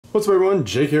What's up everyone,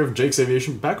 Jake here from Jake's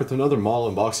Aviation, back with another model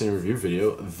unboxing review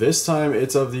video. This time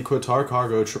it's of the Qatar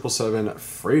Cargo 777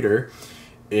 freighter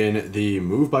in the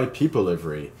Move by People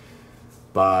livery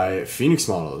by Phoenix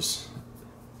Models.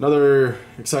 Another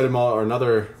excited model, or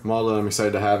another model I'm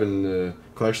excited to have in the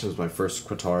collection. Is my first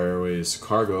Qatar Airways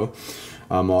cargo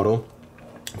model.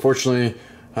 Unfortunately,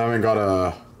 I haven't got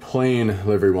a plain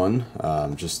livery one.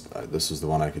 This was the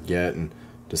one I could get and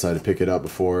decided to pick it up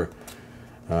before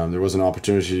there was an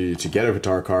opportunity to get a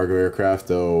Qatar cargo aircraft,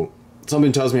 though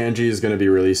something tells me NG is going to be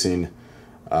releasing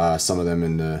some of them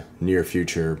in the near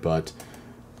future, but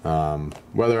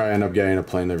whether I end up getting a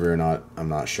plain livery or not, I'm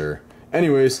not sure.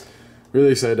 Anyways,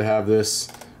 really excited to have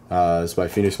this. It's by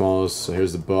Phoenix Models. So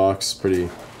here's the box, pretty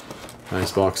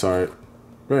nice box art,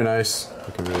 very nice,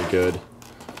 looking really good.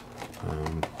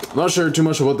 Not sure too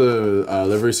much of what the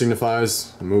livery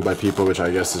signifies. Moved by People, which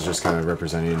I guess is just kind of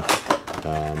representing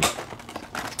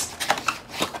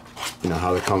you know,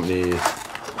 how the company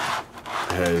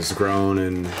has grown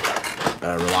and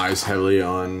relies heavily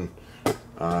on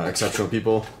exceptional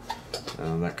people.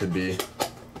 That could be.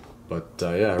 But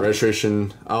yeah,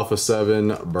 registration Alpha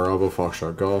 7 Bravo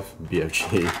Foxtrot Golf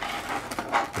BFG.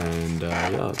 And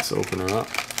yeah, let's open her up.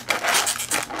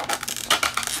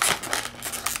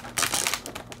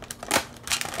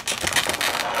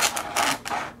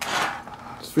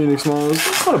 It's Phoenix Models.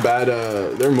 It's not a bad.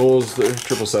 Their molds, their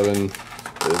 777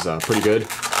 is pretty good.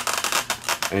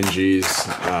 NG's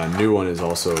new one is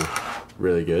also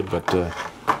really good, but the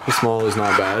small is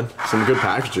not bad. Some good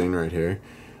packaging right here.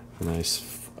 A nice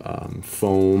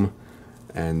foam,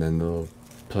 and then the little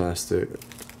plastic.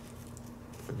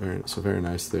 Very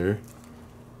nice there.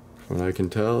 From what I can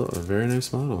tell, a very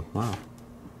nice model. Wow,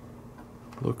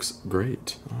 looks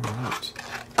great. All right.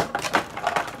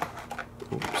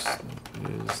 Oops,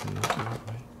 that is not the right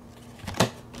way.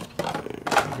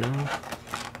 There we go.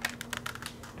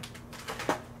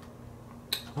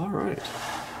 Alright.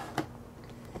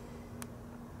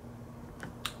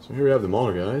 So here we have the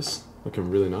model, guys. Looking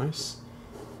really nice.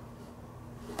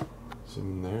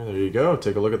 Zoom in there. There you go.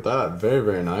 Take a look at that. Very,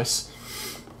 very nice.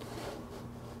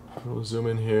 We'll zoom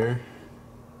in here.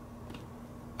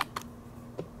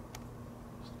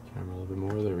 Camera a little bit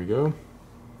more. There we go.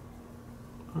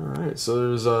 Alright,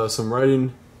 so there's some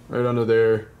writing right under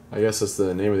there. I guess that's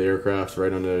the name of the aircraft,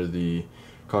 right under the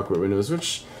cockpit windows,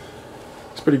 which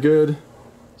is pretty good.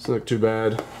 Doesn't look too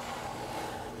bad.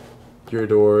 Gear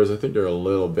doors, I think they're a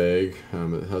little big.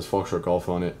 It has Foxtrot Golf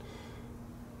on it.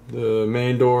 The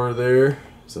main door there,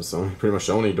 so that's pretty much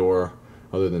the only door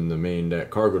other than the main deck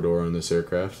cargo door on this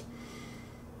aircraft.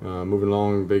 Moving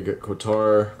along, big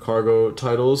Qatar cargo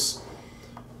titles.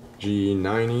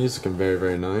 G90s, looking very,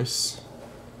 very nice.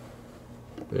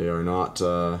 They are not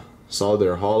solid,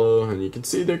 they're hollow, and you can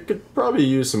see they could probably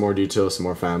use some more details, some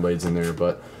more fan blades in there,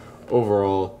 but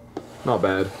overall, not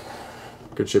bad.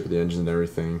 Good shape of the engine and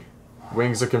everything.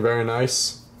 Wings looking very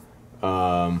nice.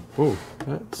 Ooh,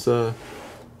 that's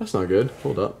not good.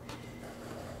 Hold up.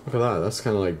 Look at that. That's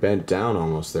kind of like bent down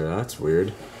almost there. That's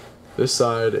weird. This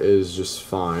side is just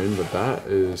fine, but that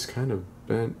is kind of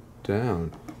bent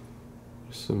down.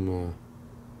 There's some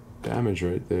damage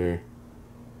right there.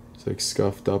 It's like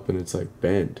scuffed up and it's like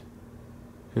bent.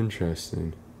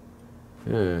 Interesting.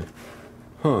 Yeah.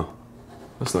 Huh.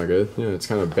 That's not good. Yeah, it's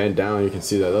kind of bent down. You can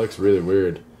see that. That looks really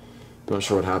weird. Not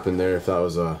sure what happened there, if that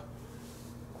was a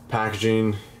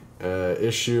packaging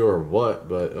issue or what,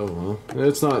 but oh well.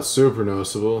 It's not super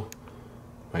noticeable.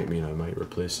 Might mean I might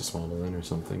replace this model in or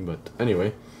something, but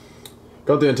anyway.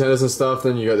 Got the antennas and stuff,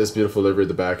 then you got this beautiful livery at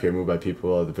the back here, moved by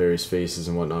people, the various faces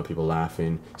and whatnot, people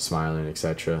laughing, smiling,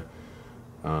 etc.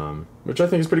 Which I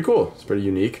think is pretty cool. It's pretty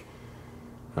unique.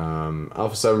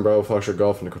 Alpha 7 Bravo Foxtrot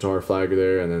Golf and the Qatar flag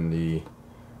there, and then the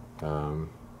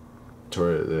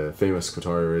famous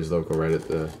Qatar Airways logo right at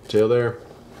the tail there.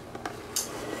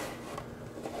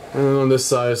 And then on this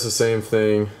side it's the same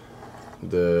thing.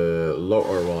 The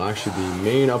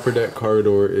main upper deck cargo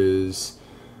door is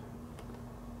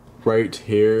right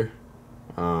here.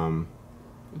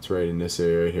 It's right in this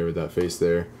area right here with that face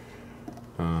there.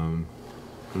 And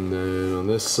then on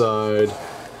this side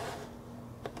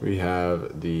we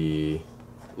have the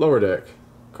lower deck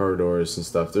cargo doors and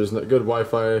stuff. There's good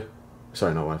Wi-Fi,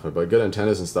 sorry, not Wi-Fi, but good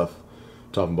antennas and stuff.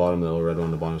 Top and bottom, the little red one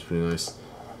on the bottom is pretty nice.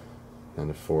 And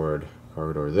the forward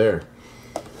cargo door there.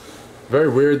 Very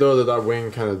weird though that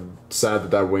wing, kind of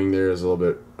sad that wing there is a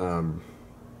little bit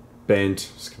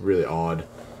bent. It's really odd.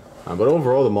 But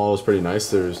overall the model is pretty nice.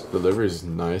 The livery is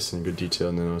nice and good detail.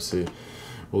 And then obviously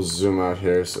we'll zoom out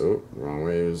here. So wrong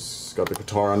way. It's got the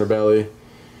Qatar underbelly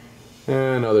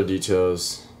and other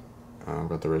details.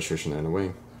 Got the registration there in the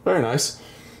wing. Very nice.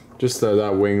 Just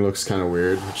that wing looks kind of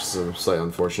weird, which is slightly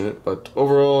unfortunate. But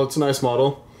overall, it's a nice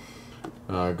model.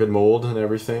 Good mold and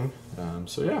everything.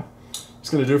 So yeah, that's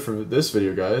going to do it for this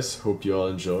video, guys. Hope you all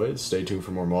enjoyed. Stay tuned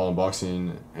for more model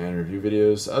unboxing and review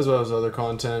videos, as well as other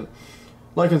content.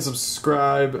 Like and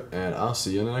subscribe, and I'll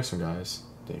see you in the next one, guys.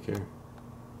 Take care.